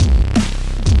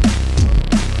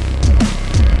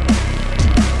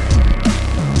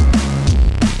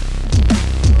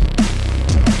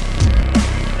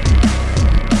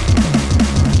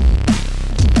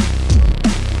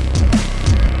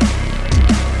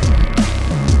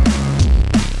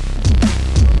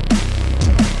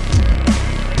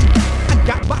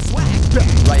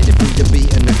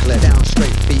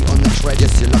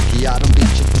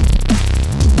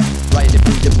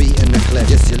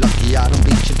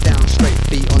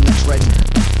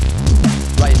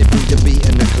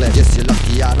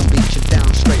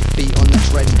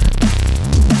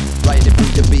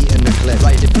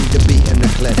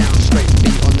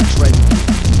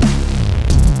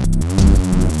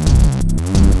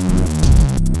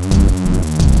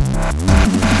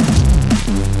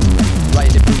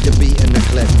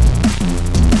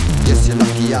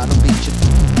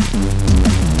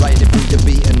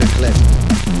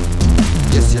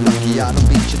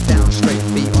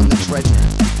tread.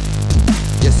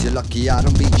 Yes, you're lucky I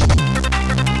don't beat you.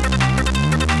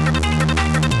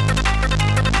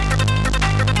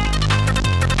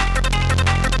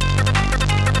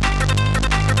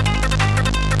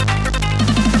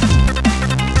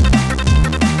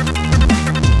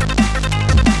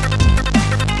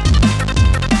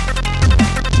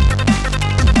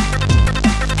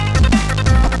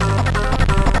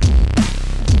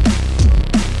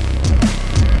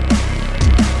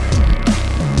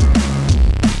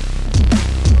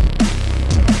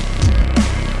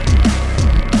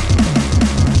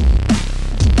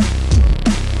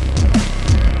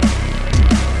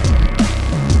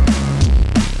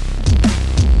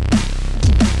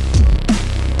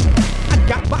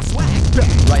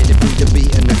 Right it through the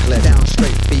beat and the clef. Down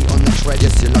straight feet on the tread.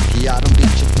 Yes, you're lucky I don't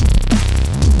beat you.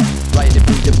 Right it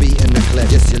through the beat and the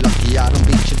clef. Yes, you're lucky I don't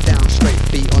beat you. Down straight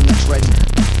feet on the tread.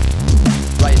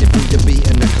 Right it through the beat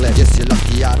and the clef. Yes, you're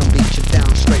lucky I don't beat you.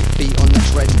 Down straight feet on the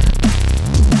tread.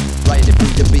 Right it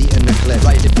through the beat and the clef.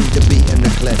 Right it through the beat and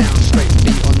the clef. Down straight